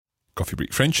Coffee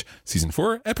Break French, Season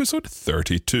 4, Episode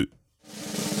 32.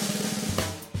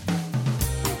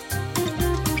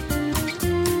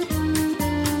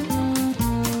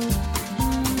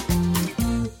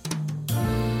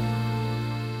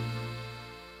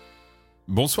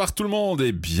 Bonsoir tout le monde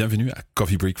et bienvenue à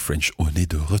Coffee Break French. On est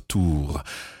de retour.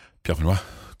 Pierre Benoît,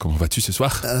 comment vas-tu ce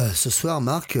soir? Ce soir,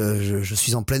 Marc, je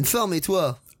suis en pleine forme, et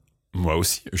toi? Moi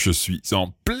aussi, je suis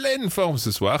en pleine forme ce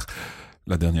soir.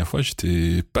 La dernière fois,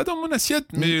 j'étais pas dans mon assiette,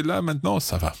 mais là, maintenant,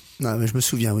 ça va. Non, mais je me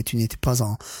souviens, oui, tu n'étais pas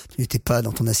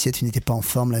dans ton assiette, tu n'étais pas en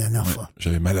forme la dernière fois.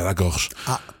 J'avais mal à la gorge.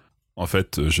 Ah. En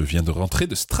fait, je viens de rentrer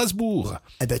de Strasbourg.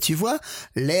 Eh ben, tu vois,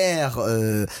 l'air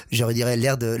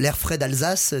frais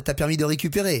d'Alsace t'a permis de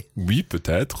récupérer. Oui,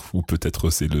 peut-être. Ou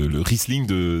peut-être c'est le Riesling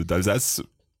d'Alsace.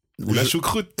 Ou la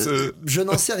choucroute. Je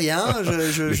n'en sais rien.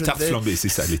 Les tartes flambées, c'est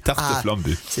ça, les tartes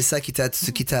flambées. C'est ça qui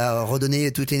t'a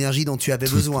redonné toute l'énergie dont tu avais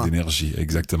besoin. Toute l'énergie,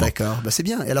 exactement. D'accord, bah c'est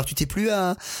bien. Et alors, tu t'es plu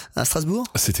à Strasbourg?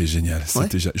 C'était génial. Ouais.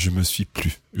 Je me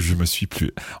suis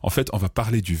plu. En fait, on va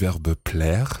parler du verbe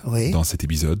plaire dans cet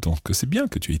épisode. Donc, c'est bien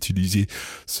que tu aies utilisé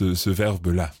ce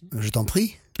verbe-là. Je t'en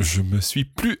prie. Je me suis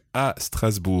plu à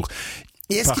Strasbourg.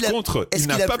 Par contre, il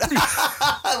n'a pas plu.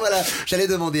 Voilà, j'allais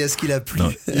demander, est-ce qu'il a plu?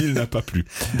 Non, il n'a pas plu.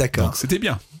 D'accord. Donc, c'était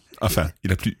bien. Enfin,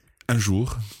 il a plu un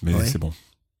jour, mais c'est bon.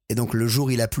 Et donc, le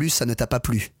jour il a plu, ça ne t'a pas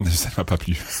plu? Ça ne m'a pas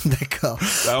plu. D'accord.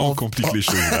 Là, on complique les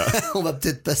choses. Là. On va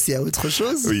peut-être passer à autre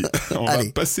chose. Oui, on va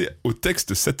passer au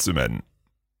texte cette semaine.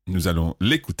 Nous allons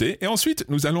l'écouter et ensuite,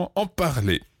 nous allons en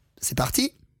parler. C'est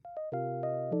parti.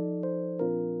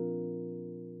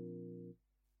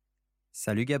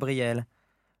 Salut Gabriel.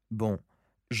 Bon,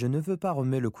 je ne veux pas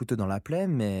remuer le couteau dans la plaie,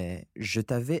 mais je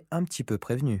t'avais un petit peu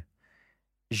prévenu.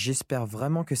 J'espère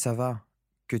vraiment que ça va,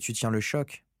 que tu tiens le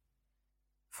choc.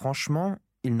 Franchement,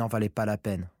 il n'en valait pas la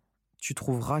peine. Tu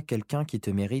trouveras quelqu'un qui te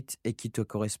mérite et qui te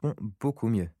correspond beaucoup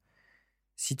mieux.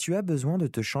 Si tu as besoin de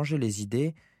te changer les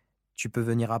idées, tu peux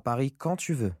venir à Paris quand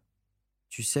tu veux.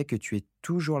 Tu sais que tu es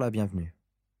toujours la bienvenue.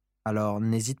 Alors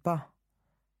n'hésite pas.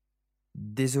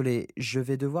 Désolé, je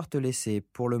vais devoir te laisser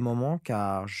pour le moment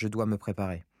car je dois me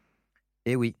préparer.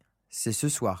 Et oui, c'est ce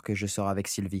soir que je sors avec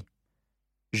Sylvie.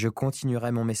 Je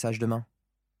continuerai mon message demain.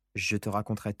 Je te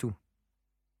raconterai tout.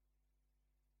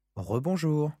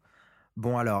 Rebonjour.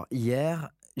 Bon alors, hier,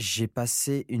 j'ai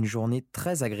passé une journée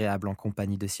très agréable en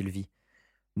compagnie de Sylvie.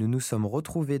 Nous nous sommes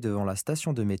retrouvés devant la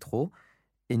station de métro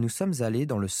et nous sommes allés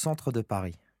dans le centre de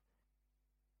Paris.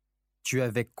 Tu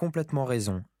avais complètement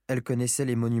raison. Elle connaissait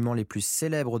les monuments les plus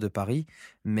célèbres de Paris,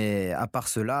 mais à part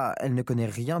cela, elle ne connaît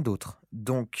rien d'autre.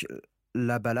 Donc,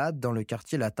 la balade dans le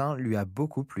quartier latin lui a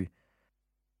beaucoup plu.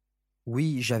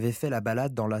 Oui, j'avais fait la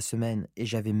balade dans la semaine et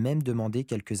j'avais même demandé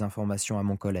quelques informations à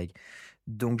mon collègue.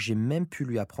 Donc, j'ai même pu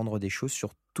lui apprendre des choses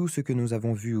sur tout ce que nous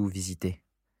avons vu ou visité.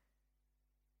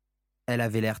 Elle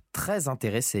avait l'air très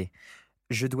intéressée.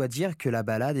 Je dois dire que la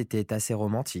balade était assez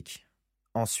romantique.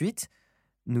 Ensuite,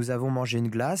 nous avons mangé une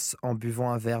glace en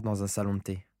buvant un verre dans un salon de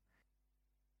thé.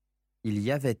 Il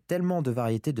y avait tellement de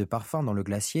variétés de parfums dans le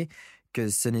glacier que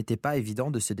ce n'était pas évident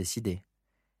de se décider.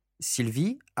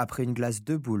 Sylvie a pris une glace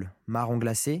 2 boules, marron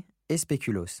glacé et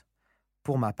spéculoos.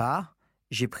 Pour ma part,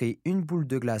 j'ai pris une boule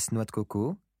de glace noix de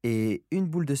coco et une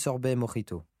boule de sorbet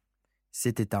mojito.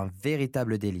 C'était un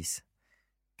véritable délice.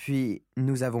 Puis,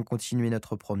 nous avons continué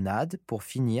notre promenade pour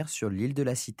finir sur l'île de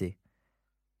la Cité.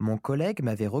 Mon collègue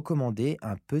m'avait recommandé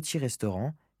un petit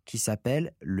restaurant qui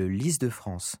s'appelle le Lys de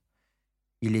France.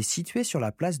 Il est situé sur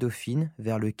la place Dauphine,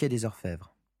 vers le quai des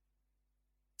Orfèvres.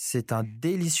 C'est un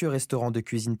délicieux restaurant de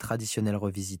cuisine traditionnelle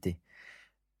revisité.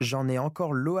 J'en ai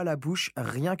encore l'eau à la bouche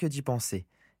rien que d'y penser.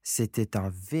 C'était un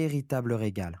véritable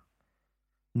régal.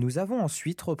 Nous avons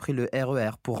ensuite repris le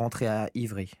RER pour rentrer à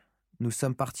Ivry. Nous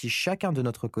sommes partis chacun de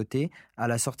notre côté à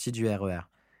la sortie du RER.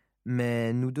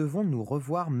 Mais nous devons nous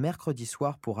revoir mercredi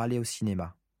soir pour aller au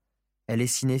cinéma. Elle est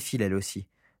cinéphile elle aussi,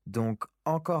 donc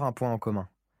encore un point en commun.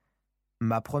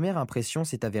 Ma première impression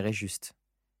s'est avérée juste.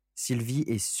 Sylvie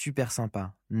est super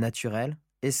sympa, naturelle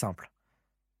et simple.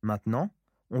 Maintenant,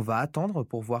 on va attendre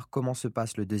pour voir comment se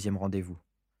passe le deuxième rendez-vous.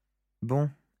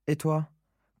 Bon, et toi?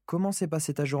 Comment s'est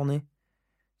passée ta journée?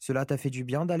 Cela t'a fait du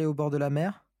bien d'aller au bord de la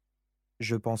mer?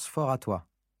 Je pense fort à toi.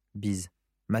 Bise,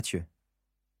 Mathieu.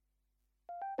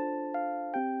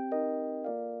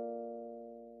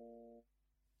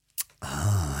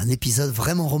 Un épisode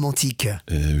vraiment romantique.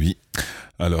 Oui.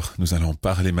 Alors, nous allons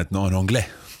parler maintenant en anglais,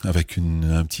 avec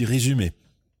un petit résumé.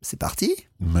 C'est parti.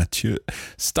 Mathieu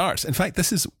starts. In fact,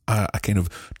 this is a kind of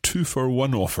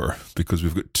 2-for-1 offer because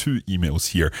we've got 2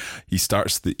 emails here. He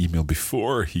starts the email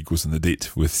before he goes on the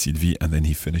date with Sylvie and then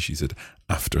he finishes it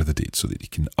after the date so that he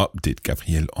can update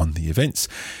Gabrielle on the events.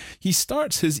 He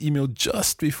starts his email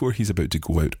just before he's about to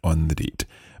go out on the date,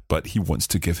 but he wants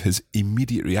to give his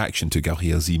immediate reaction to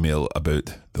Gabrielle's email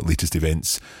about the latest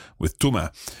events with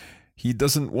Thomas. He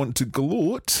doesn't want to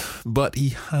gloat, but he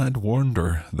had warned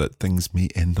her that things may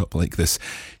end up like this.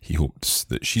 He hopes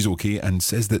that she's okay and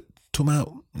says that Thomas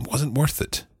wasn't worth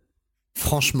it.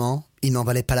 Franchement, il n'en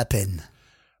valait pas la peine.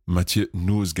 Mathieu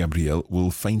knows Gabrielle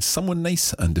will find someone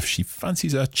nice, and if she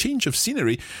fancies a change of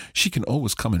scenery, she can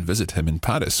always come and visit him in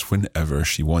Paris whenever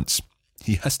she wants.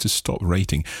 He has to stop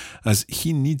writing as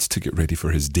he needs to get ready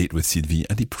for his date with Sylvie,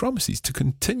 and he promises to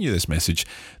continue this message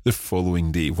the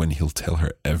following day when he'll tell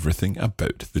her everything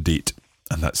about the date.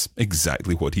 And that's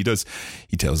exactly what he does.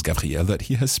 He tells Gabrielle that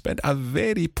he has spent a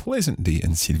very pleasant day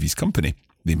in Sylvie's company.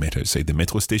 They met outside the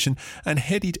metro station and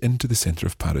headed into the centre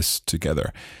of Paris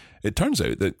together. It turns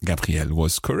out that Gabrielle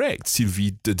was correct.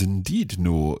 Sylvie did indeed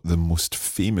know the most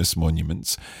famous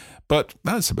monuments. But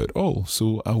that's about all,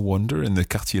 so a wander in the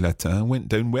Quartier Latin went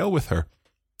down well with her.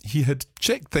 He had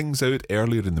checked things out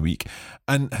earlier in the week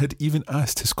and had even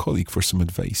asked his colleague for some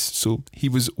advice, so he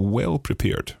was well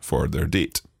prepared for their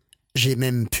date. J'ai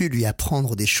même pu lui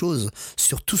apprendre des choses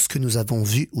sur tout ce que nous avons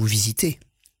vu ou visité.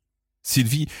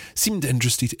 Sylvie seemed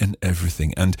interested in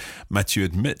everything, and Mathieu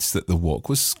admits that the walk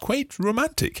was quite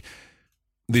romantic.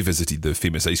 They visited the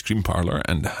famous ice cream parlour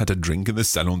and had a drink in the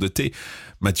salon de thé.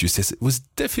 Mathieu says it was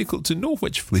difficult to know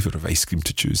which flavour of ice cream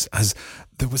to choose, as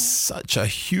there was such a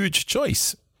huge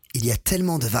choice. Il y a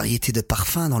tellement de variétés de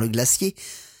parfums dans le glacier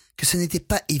que ce n'était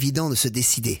pas évident de se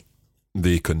décider.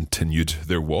 They continued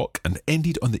their walk and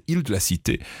ended on the Île de la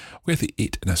Cité, where they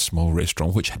ate in a small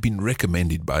restaurant which had been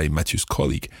recommended by Mathieu's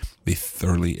colleague. They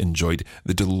thoroughly enjoyed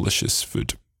the delicious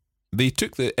food. They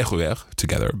took the RER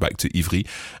together back to Ivry,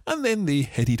 and then they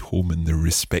headed home in their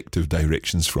respective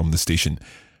directions from the station.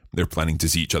 They're planning to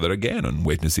see each other again on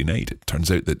Wednesday night. It turns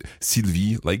out that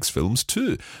Sylvie likes films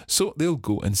too, so they'll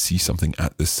go and see something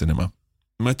at the cinema.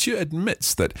 Mathieu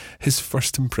admits that his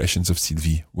first impressions of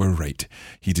Sylvie were right.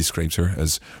 He describes her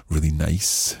as really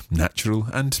nice, natural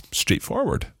and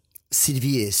straightforward.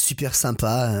 Sylvie est super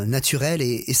sympa,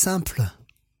 naturelle et simple.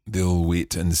 They'll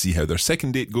wait and see how their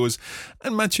second date goes,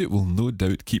 and Mathieu will no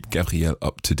doubt keep Gabrielle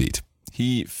up to date.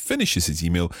 He finishes his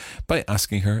email by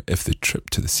asking her if the trip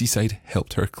to the seaside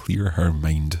helped her clear her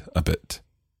mind a bit.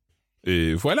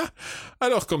 Et voilà.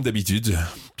 Alors, comme d'habitude,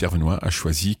 Pierre Benoît a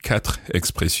choisi 4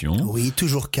 expressions. Oui,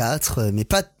 toujours 4, mais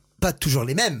pas toujours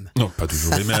les mêmes. Non, pas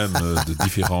toujours les mêmes, de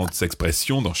différentes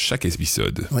expressions dans chaque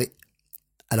épisode. Oui.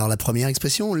 Alors, la première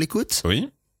expression, on l'écoute ?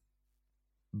 Oui.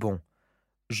 Bon,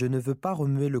 je ne veux pas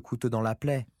remuer le couteau dans la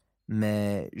plaie,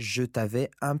 mais je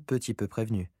t'avais un petit peu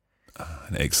prévenu.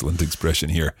 An excellent expression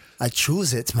here. I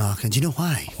chose it, Mark, and do you know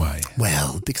why? Why?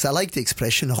 Well, because I like the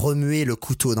expression remuer le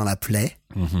couteau dans la plaie.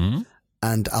 Mm-hmm.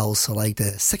 And I also like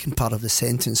the second part of the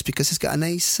sentence because it's got a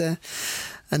nice,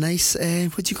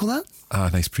 what do you call that? Ah,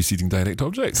 nice preceding direct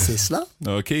object. C'est cela.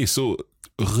 Okay, so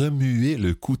remuer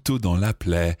le couteau dans la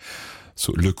plaie.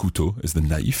 So le couteau is the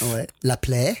knife. Ouais. La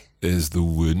plaie. Is the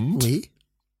wound. Oui.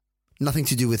 Nothing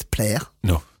to do with plaire.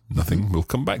 No, nothing. We'll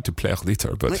come back to plaire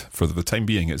later, but for the time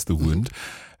being, it's the wound.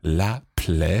 La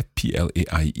plaie,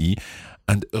 P-L-A-I-E.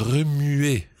 And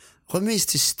remuer. Remuer is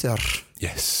to stir.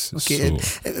 Yes. Okay.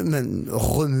 So,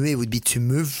 remuer would be to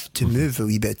move,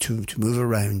 oui, but to move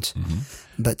around. Mm-hmm.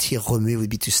 But here, remuer would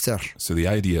be to stir. So the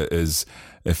idea is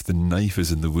if the knife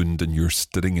is in the wound and you're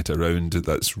stirring it around,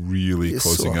 that's really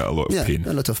causing it a lot of pain.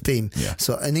 A lot of pain. Yeah.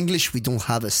 So in English, we don't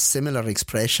have a similar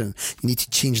expression. You need to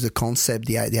change the concept,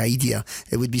 the idea.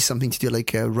 It would be something to do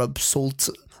like rub salt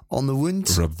on the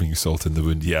wound. Rubbing salt in the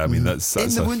wound. Yeah, I mean, that's in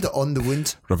the wound or on the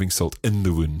wound? Rubbing salt in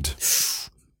the wound.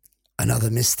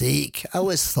 Another mistake. I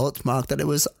always thought, Mark, that it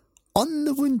was on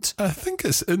the wound. I think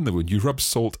it's in the wound. You rub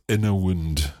salt in a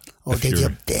wound. Oh, they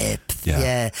give depth.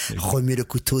 Yeah. Remuer le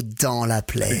couteau dans la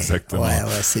plaie. Exactement.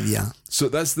 Ouais, c'est bien. So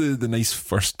that's the nice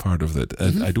first part of it.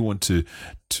 I don't want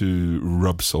to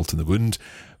rub salt in the wound,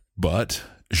 but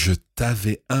je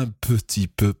t'avais un petit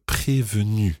peu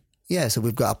prévenu. Yeah, so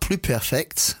we've got a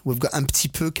pluperfect. We've got un petit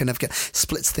peu kind of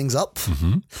splits things up.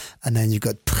 Mm-hmm. And then you've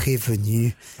got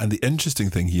prévenu. And the interesting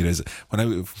thing here is, when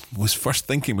I was first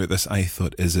thinking about this, I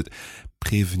thought, is it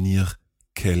prévenir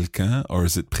quelqu'un or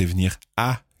is it prévenir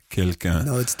à quelqu'un?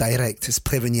 No, it's direct. It's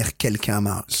prévenir quelqu'un,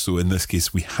 Mark. So in this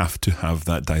case, we have to have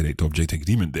that direct object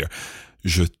agreement there.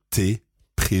 Je t'ai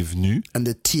prévenu. And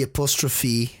the T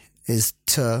apostrophe is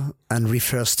te and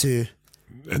refers to...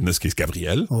 in this case,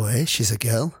 Gabrielle. Ouais, she's a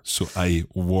girl. So I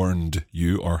warned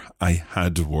you, or I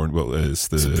had warned, well, it's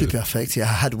the... C'est plus perfect. Yeah,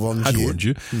 I had warned you. Warned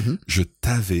you. Mm-hmm. Je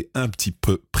t'avais un petit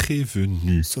peu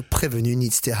prévenu. So prévenu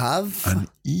needs to have an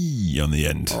E on the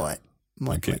end. Ouais.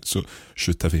 Okay, so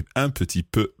je t'avais un petit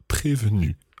peu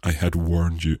prévenu. I had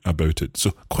warned you about it.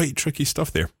 So quite tricky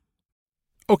stuff there.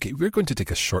 Okay, we're going to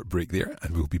take a short break there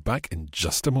and we'll be back in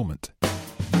just a moment.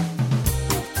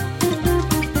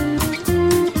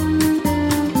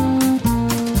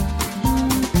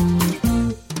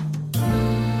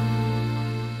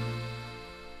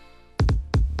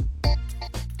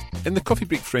 In the Coffee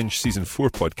Break French Season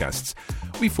 4 podcasts,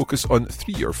 we focus on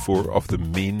 3 or 4 of the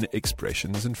main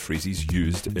expressions and phrases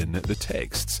used in the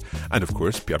texts. And of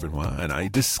course, Pierre Benoit and I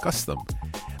discuss them.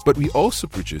 But we also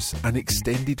produce an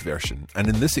extended version. And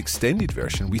in this extended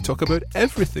version, we talk about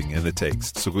everything in the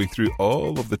text. So going through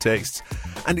all of the texts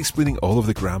and explaining all of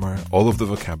the grammar, all of the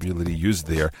vocabulary used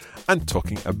there, and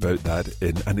talking about that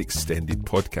in an extended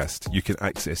podcast. You can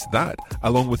access that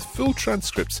along with full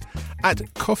transcripts at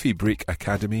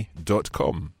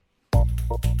coffeebreakacademy.com.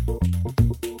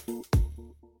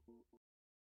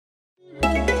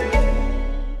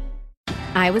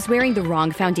 I was wearing the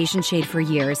wrong foundation shade for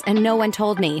years, and no one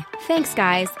told me. Thanks,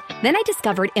 guys. Then I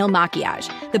discovered Il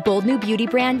Maquillage, the bold new beauty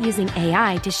brand using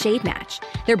AI to shade match.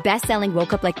 Their best-selling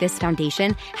Woke Up Like This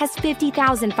foundation has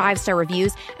 50,000 five-star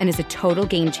reviews and is a total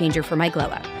game changer for my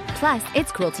glow-up. Plus,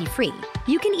 it's cruelty-free.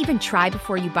 You can even try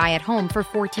before you buy at home for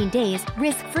 14 days,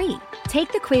 risk-free.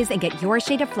 Take the quiz and get your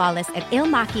shade of flawless at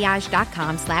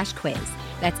ilmaquillage.com/quiz.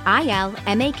 That's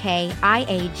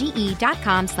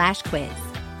ILMAKIAGE.com/quiz.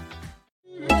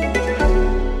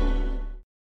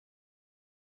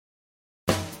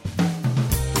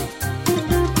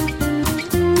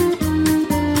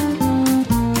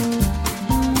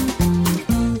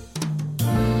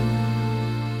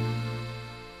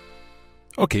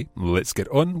 Okay, let's get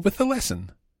on with the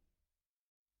lesson.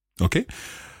 Okay,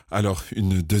 alors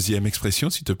une deuxième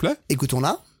expression, s'il te plaît.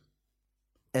 Écoutons-la.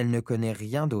 Elle ne connaît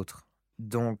rien d'autre.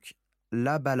 Donc,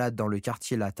 la balade dans le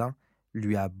quartier latin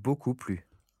lui a beaucoup plu.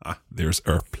 Ah, there's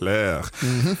our plaire.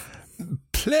 Mm-hmm.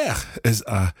 Plaire is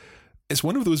it's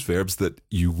one of those verbs that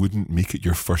you wouldn't make it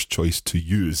your first choice to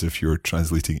use if you're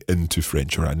translating into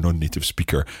French, or a non-native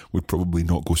speaker would probably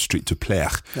not go straight to plaire.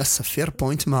 That's a fair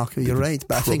point, Mark. You're right.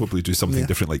 But Probably do something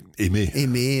different like aimer.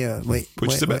 Aimer, oui.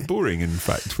 Which is a bit boring, in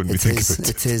fact, when we think about it.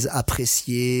 It is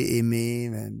apprécier,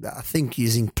 aimer. I think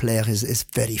using plaire is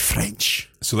very French.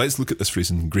 So let's look at this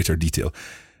phrase in greater detail.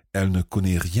 Elle ne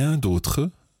connaît rien d'autre,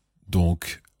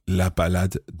 donc la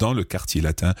balade dans le quartier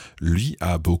latin lui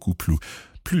a beaucoup plu.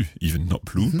 Plu, even not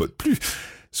plu, but plu.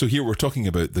 So here we're talking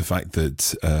about the fact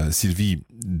that Sylvie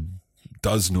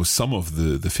does know some of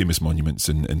the famous monuments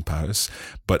in Paris,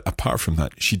 but apart from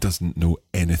that, she doesn't know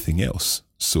anything else.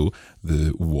 So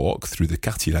the walk through the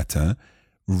Quartier Latin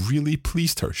really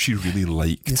pleased her. She really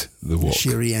liked the walk. She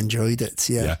really enjoyed it,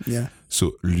 yeah.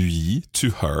 So lui, to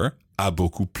her, a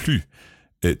beaucoup plu.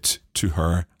 It, to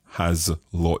her, has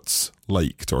lots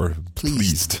liked or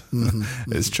pleased.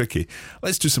 It's tricky.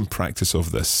 Let's do some practice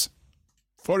of this.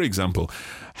 For example,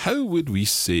 how would we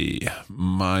say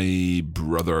my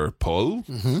brother Paul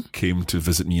came to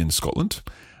visit me in Scotland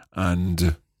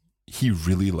and he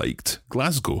really liked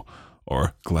Glasgow,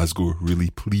 or Glasgow really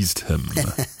pleased him?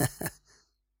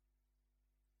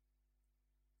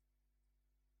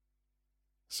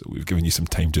 So we've given you some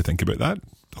time to think about that,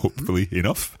 hopefully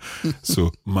enough.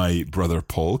 So my brother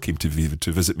Paul came to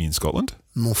visit me in Scotland.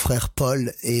 Mon frère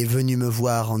Paul est venu me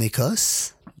voir en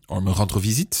Écosse. Or me rendre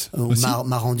visite.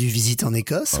 M'a rendu visite en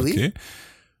Écosse, okay. Oui.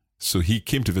 So he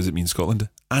came to visit me in Scotland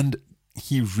and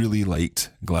he really liked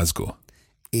Glasgow.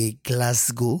 Et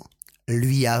Glasgow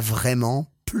lui a vraiment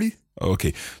plu.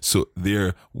 Okay, so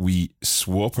there we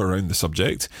swap around the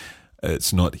subject.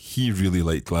 It's not he really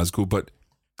liked Glasgow, but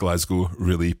Glasgow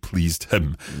really pleased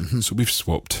him. So we've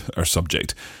swapped our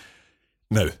subject.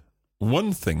 Now,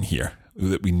 one thing here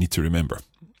that we need to remember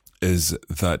is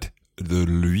that the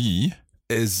lui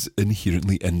is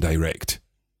inherently indirect.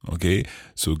 Okay,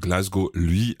 so Glasgow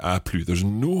lui a plu. There's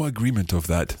no agreement of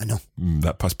that. Ah, non.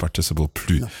 That past participle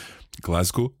plu. No.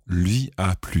 Glasgow lui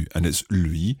a plu, and it's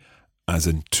lui as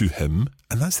in to him,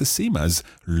 and that's the same as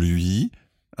lui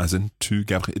as in to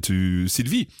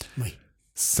Sylvie. Oui.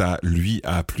 Ça lui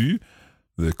a plu.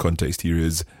 The context here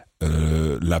is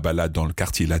la balade dans le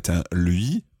quartier latin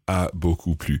lui a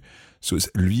beaucoup plu. So it's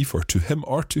lui for to him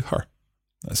or to her.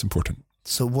 That's important.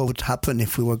 So what would happen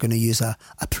if we were going to use a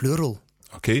plural?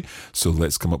 Okay, so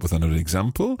let's come up with another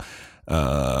example.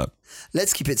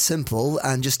 Let's keep it simple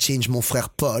and just change mon frère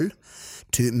Paul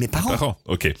to mes parents. Parents.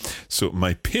 Okay. So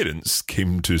my parents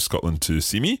came to Scotland to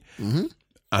see me,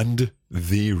 and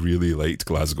they really liked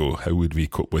Glasgow. How would we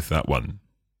cope with that one?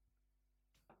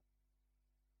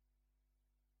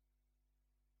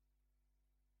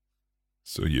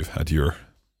 So you've had your...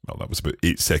 Well, that was about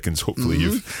 8 seconds.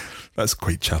 Hopefully that's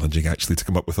quite challenging, actually, to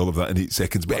come up with all of that in 8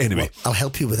 seconds. But anyway. Well, I'll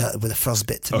help you with the first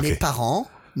bit. Okay.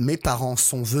 Mes parents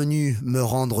sont venus me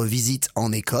rendre visite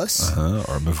en Écosse.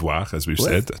 Or me voir, as we've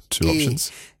said. 2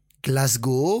 options.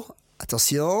 Glasgow,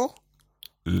 attention.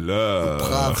 Leur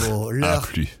a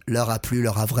plu. Leur a plu,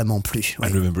 leur a vraiment plu. Oui.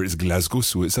 And remember, it's Glasgow,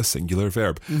 so it's a singular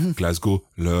verb. Glasgow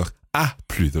leur a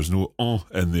plu. There's no en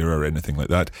in there or anything like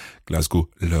that. Glasgow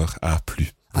leur a plu.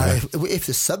 If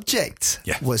the subject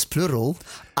was plural,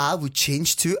 I would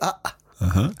change to a.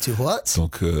 To what?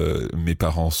 Donc, mes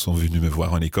parents sont venus me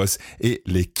voir en Écosse et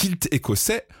les kilts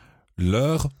écossais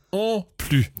leur ont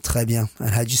plu. Très bien. And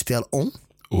how do you spell on?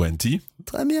 O-N-T.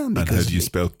 Très bien. And how do you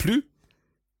spell plu?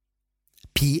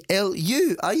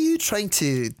 P-L-U. Are you trying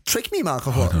to trick me, Marc?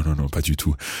 Or what? No, pas du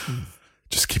tout.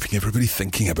 Just keeping everybody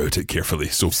thinking about it carefully.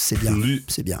 So, c'est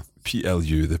bien.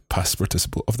 P-L-U, the past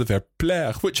participle of the verb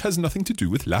plaire, which has nothing to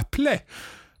do with la plaie,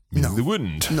 meaning the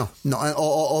wound. No.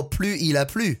 Or plu, il a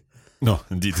plu. No,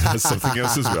 indeed, it has something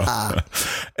else as well.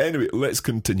 Anyway, let's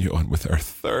continue on with our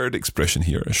third expression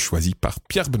here, choisi par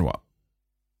Pierre Benoît.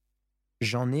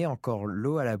 J'en ai encore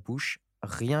l'eau à la bouche,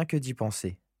 rien que d'y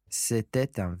penser.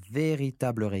 C'était un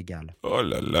véritable régal. Oh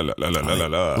là là là là là là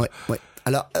là. Ouais.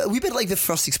 Alors, we bit like the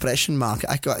first expression, Mark.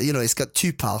 It's got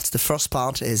 2 parts. The first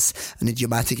part is an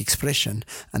idiomatic expression,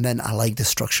 and then I like the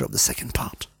structure of the second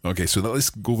part. Okay, so now let's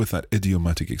go with that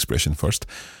idiomatic expression first.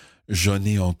 J'en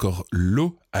ai encore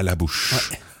l'eau à la bouche.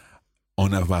 Ouais.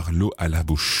 En avoir l'eau à la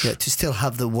bouche. Yeah, to still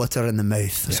have the water in the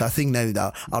mouth. Yeah. So I think now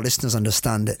that our listeners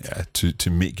understand it. Yeah,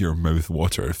 to make your mouth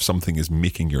water. If something is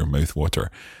making your mouth water.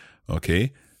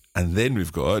 Okay, and then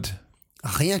we've got...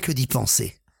 Rien que d'y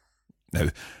penser. Now,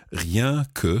 rien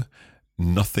que,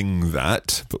 nothing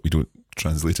that, but we don't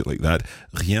translate it like that.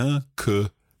 Rien que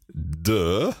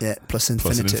de... Yeah, plus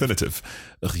infinitive.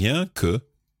 Rien que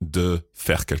de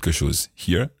faire quelque chose.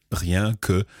 Here, rien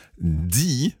que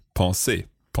d'y penser.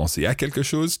 Penser à quelque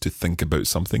chose, to think about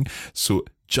something. So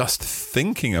just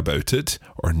thinking about it,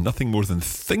 or nothing more than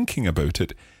thinking about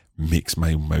it, makes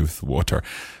my mouth water.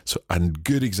 So a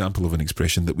good example of an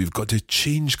expression that we've got to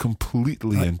change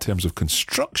completely in terms of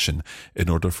construction in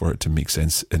order for it to make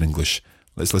sense in English.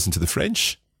 Let's listen to the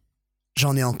French.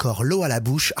 J'en ai encore l'eau à la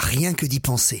bouche, rien que d'y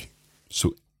penser.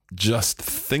 So just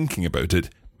thinking about it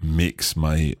makes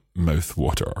my mouth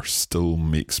water, or still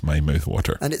makes my mouth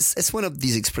water. And it's one of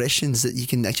these expressions that you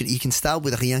can start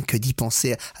with rien que d'y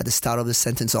penser at the start of the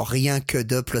sentence, or rien que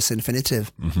de plus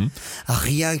infinitive.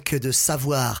 Rien que de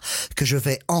savoir que je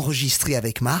vais enregistrer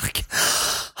avec Marc.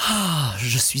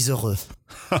 Je suis heureux.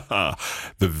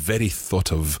 The very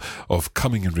thought of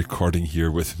coming and recording here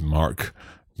with Mark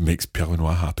makes Pierre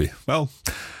Benoît happy. Well,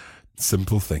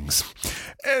 simple things.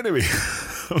 Anyway,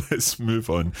 let's move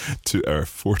on to our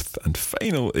fourth and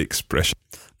final expression.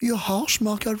 You're harsh,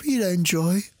 Mark. I really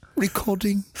enjoy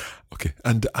recording. Okay,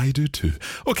 and I do too.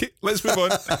 Okay, let's move on.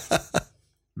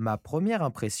 Ma première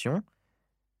impression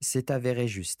s'est avérée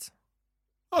juste.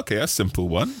 Okay, a simple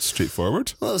one,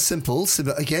 straightforward. Well, simple.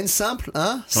 Again, simple,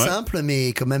 hein? Ouais. Simple,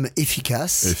 mais quand même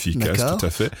efficace. Efficace, D'accord? tout à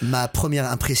fait. Ma première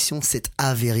impression s'est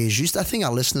avérée juste. I think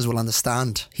our listeners will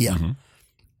understand here.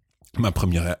 Ma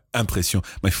première impression,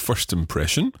 my first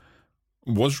impression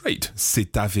was right.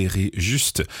 C'est avéré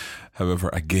juste. However,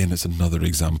 again, it's another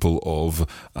example of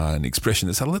an expression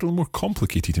that's a little more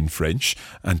complicated in French,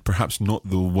 and perhaps not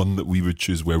the one that we would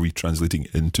choose were we translating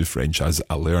into French as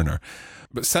a learner.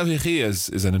 But s'avérer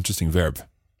is an interesting verb.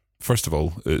 First of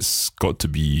all, it's got to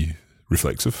be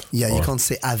reflexive. Yeah, you or can't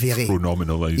say avéré.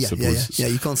 pronominal, I suppose. Yeah,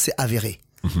 you can't say avéré.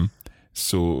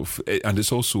 So, and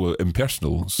it's also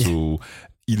impersonal. So,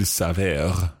 il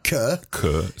s'avère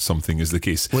que something is the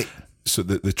case. Oui. So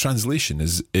the translation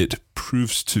is it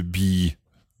proves to be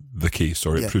the case,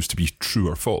 or it proves to be true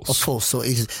or false. Or false. So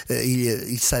il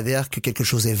s'avère que quelque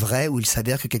chose est vrai, ou il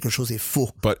s'avère que quelque chose est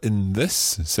faux. But in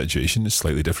this situation, it's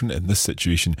slightly different. In this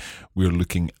situation, we're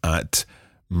looking at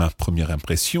ma première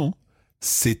impression,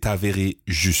 c'est avéré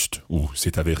juste, ou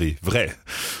c'est avéré vrai.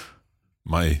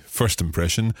 My first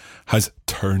impression has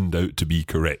turned out to be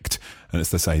correct. And it's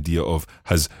this idea of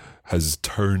has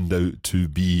turned out to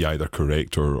be either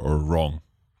correct or wrong.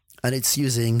 And it's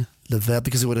using the verb,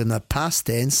 because we're in the past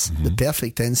tense, the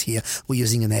perfect tense here, we're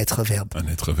using an être verb. An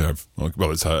être verb.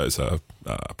 Well, it's a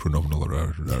pronominal or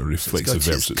a reflexive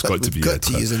verb, so it's got to be. We've got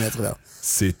to use an être verb.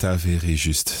 C'est avéré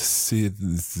juste.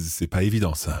 C'est pas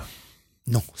évident, ça.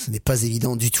 Non, ce n'est pas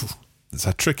évident du tout. It's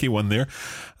a tricky one there,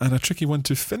 and a tricky one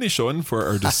to finish on for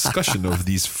our discussion of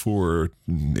these 4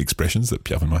 expressions that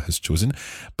Pierre-Benoît has chosen.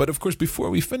 But of course, before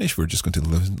we finish, we're just going to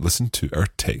listen to our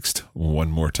text one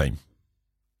more time.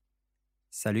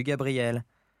 Salut Gabriel.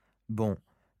 Bon,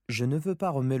 je ne veux pas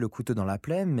remuer le couteau dans la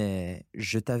plaie, mais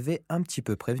je t'avais un petit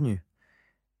peu prévenu.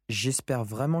 J'espère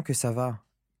vraiment que ça va,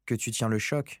 que tu tiens le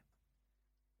choc.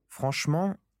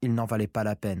 Franchement, il n'en valait pas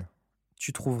la peine.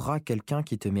 Tu trouveras quelqu'un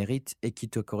qui te mérite et qui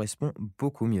te correspond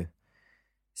beaucoup mieux.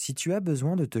 Si tu as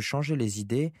besoin de te changer les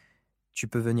idées, tu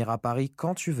peux venir à Paris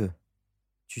quand tu veux.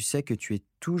 Tu sais que tu es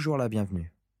toujours la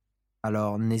bienvenue.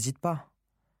 Alors n'hésite pas.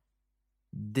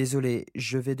 Désolé,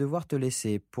 je vais devoir te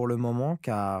laisser pour le moment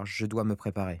car je dois me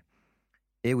préparer.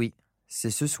 Et oui, c'est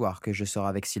ce soir que je sors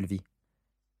avec Sylvie.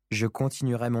 Je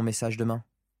continuerai mon message demain.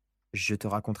 Je te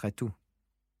raconterai tout.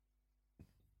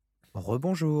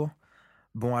 Rebonjour.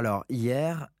 Bon alors,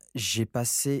 hier, j'ai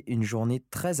passé une journée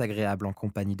très agréable en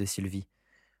compagnie de Sylvie.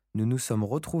 Nous nous sommes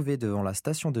retrouvés devant la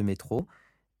station de métro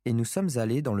et nous sommes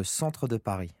allés dans le centre de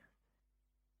Paris.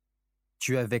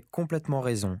 Tu avais complètement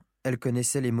raison. Elle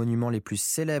connaissait les monuments les plus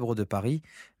célèbres de Paris,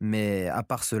 mais à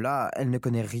part cela, elle ne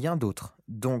connaît rien d'autre.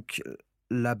 Donc,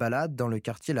 la balade dans le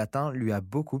quartier latin lui a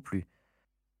beaucoup plu.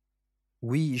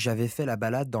 Oui, j'avais fait la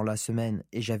balade dans la semaine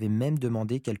et j'avais même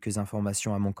demandé quelques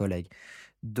informations à mon collègue.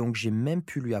 Donc j'ai même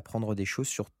pu lui apprendre des choses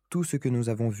sur tout ce que nous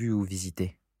avons vu ou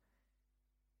visité.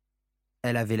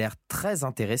 Elle avait l'air très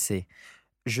intéressée.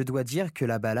 Je dois dire que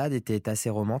la balade était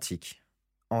assez romantique.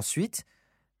 Ensuite,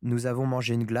 nous avons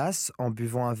mangé une glace en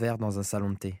buvant un verre dans un salon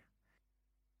de thé.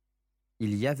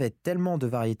 Il y avait tellement de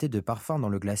variétés de parfums dans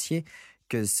le glacier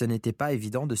que ce n'était pas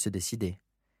évident de se décider.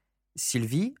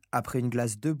 Sylvie a pris une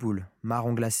glace 2 boules,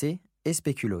 marron glacé et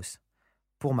spéculoos.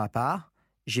 Pour ma part,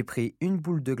 j'ai pris une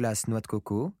boule de glace noix de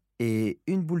coco et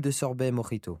une boule de sorbet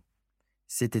mojito.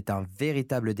 C'était un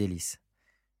véritable délice.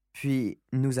 Puis,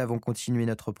 nous avons continué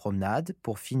notre promenade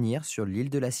pour finir sur l'île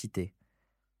de la Cité.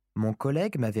 Mon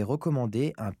collègue m'avait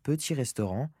recommandé un petit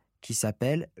restaurant qui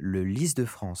s'appelle le Lys de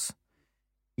France.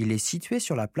 Il est situé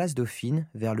sur la place Dauphine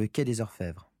vers le quai des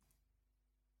Orfèvres.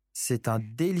 C'est un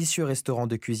délicieux restaurant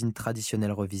de cuisine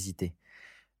traditionnelle revisité.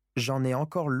 J'en ai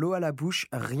encore l'eau à la bouche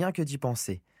rien que d'y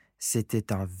penser.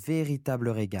 C'était un véritable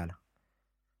régal.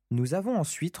 Nous avons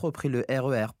ensuite repris le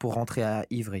RER pour rentrer à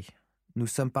Ivry. Nous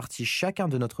sommes partis chacun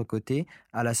de notre côté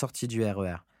à la sortie du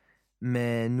RER.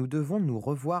 Mais nous devons nous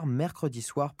revoir mercredi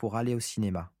soir pour aller au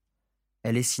cinéma.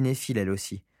 Elle est cinéphile elle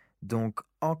aussi, donc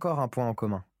encore un point en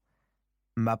commun.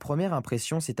 Ma première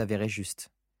impression s'est avérée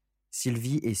juste.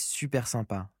 Sylvie est super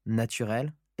sympa,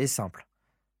 naturelle et simple.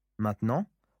 Maintenant,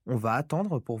 on va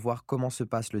attendre pour voir comment se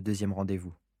passe le 2e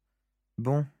rendez-vous.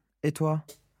 Bon, et toi?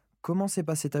 Comment s'est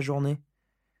passée ta journée?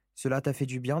 Cela t'a fait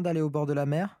du bien d'aller au bord de la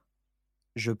mer?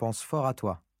 Je pense fort à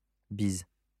toi. Bise.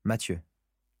 Mathieu.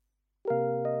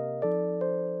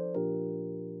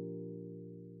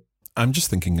 I'm just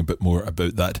thinking a bit more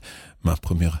about that. Ma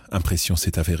première impression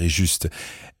s'est avérée juste.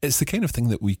 It's the kind of thing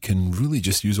that we can really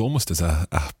just use almost as a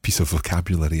piece of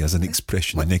vocabulary, as an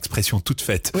expression, une expression toute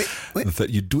faite, that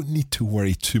you don't need to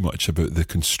worry too much about the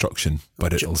construction,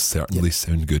 but it'll certainly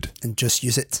sound good. And just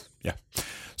use it. Yeah.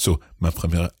 So, ma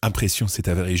première impression s'est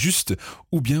avérée juste,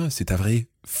 ou bien s'est avérée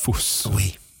fausse.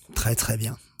 Oui, très très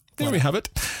bien. There we have it.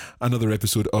 Another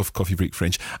episode of Coffee Break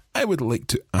French. I would like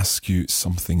to ask you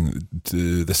something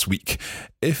this week.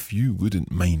 If you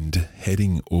wouldn't mind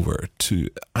heading over to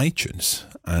iTunes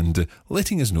and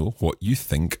letting us know what you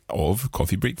think of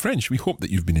Coffee Break French. We hope that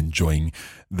you've been enjoying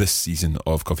this season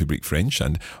of Coffee Break French.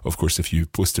 And of course, if you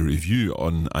post a review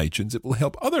on iTunes, it will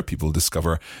help other people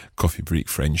discover Coffee Break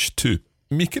French too.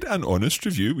 Make it an honest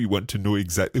review. We want to know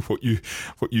exactly what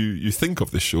you think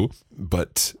of the show,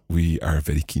 but we are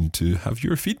very keen to have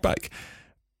your feedback.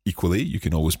 Equally, you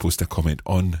can always post a comment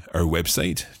on our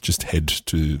website. Just head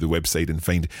to the website and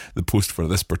find the post for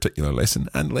this particular lesson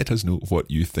and let us know what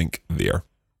you think there.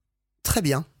 Très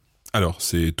bien. Alors,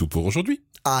 c'est tout pour aujourd'hui.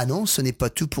 Ah non, ce n'est pas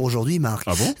tout pour aujourd'hui, Marc.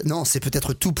 Ah bon? Non, c'est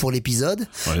peut-être tout pour l'épisode,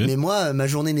 mais moi, ma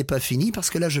journée n'est pas finie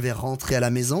parce que là, je vais rentrer à la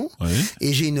maison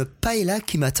et j'ai une paella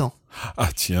qui m'attend. Ah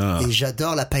tiens. Et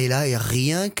j'adore la paella et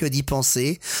rien que d'y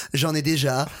penser, j'en ai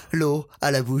déjà l'eau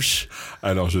à la bouche.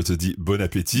 Alors je te dis bon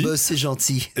appétit. Bah, c'est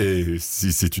gentil. Et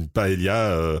si c'est une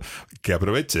paella, que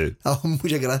aproveche. Oh,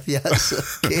 muchas gracias.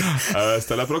 Okay.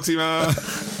 Hasta la próxima.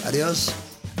 Adiós.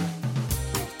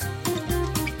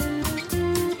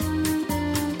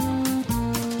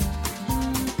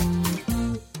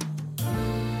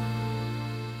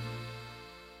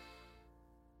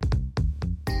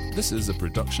 This is a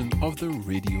production of the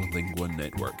Radiolingua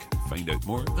Network. Find out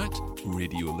more at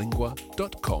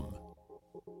radiolingua.com.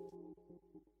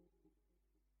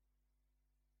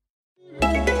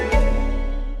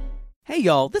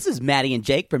 y'all, this is Maddie and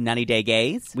Jake from 90 Day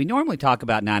Gays. We normally talk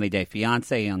about 90 Day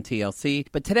Fiancé on TLC,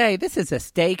 but today this is a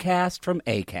Staycast from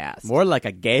Acast. More like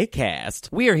a gay cast.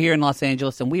 We are here in Los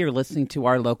Angeles, and we are listening to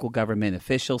our local government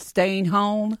officials staying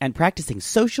home And practicing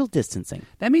social distancing.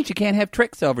 That means you can't have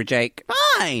tricks over, Jake.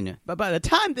 Fine! But by the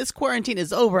time this quarantine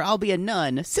is over, I'll be a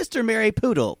nun, Sister Mary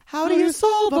Poodle. How do you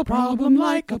solve a problem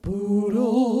like a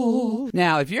poodle?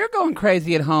 Now, if you're going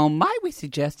crazy at home, might we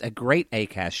suggest a great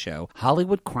Acast show,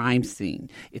 Hollywood Crime Scene.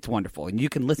 It's wonderful, and you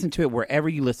can listen to it wherever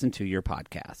you listen to your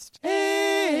podcast.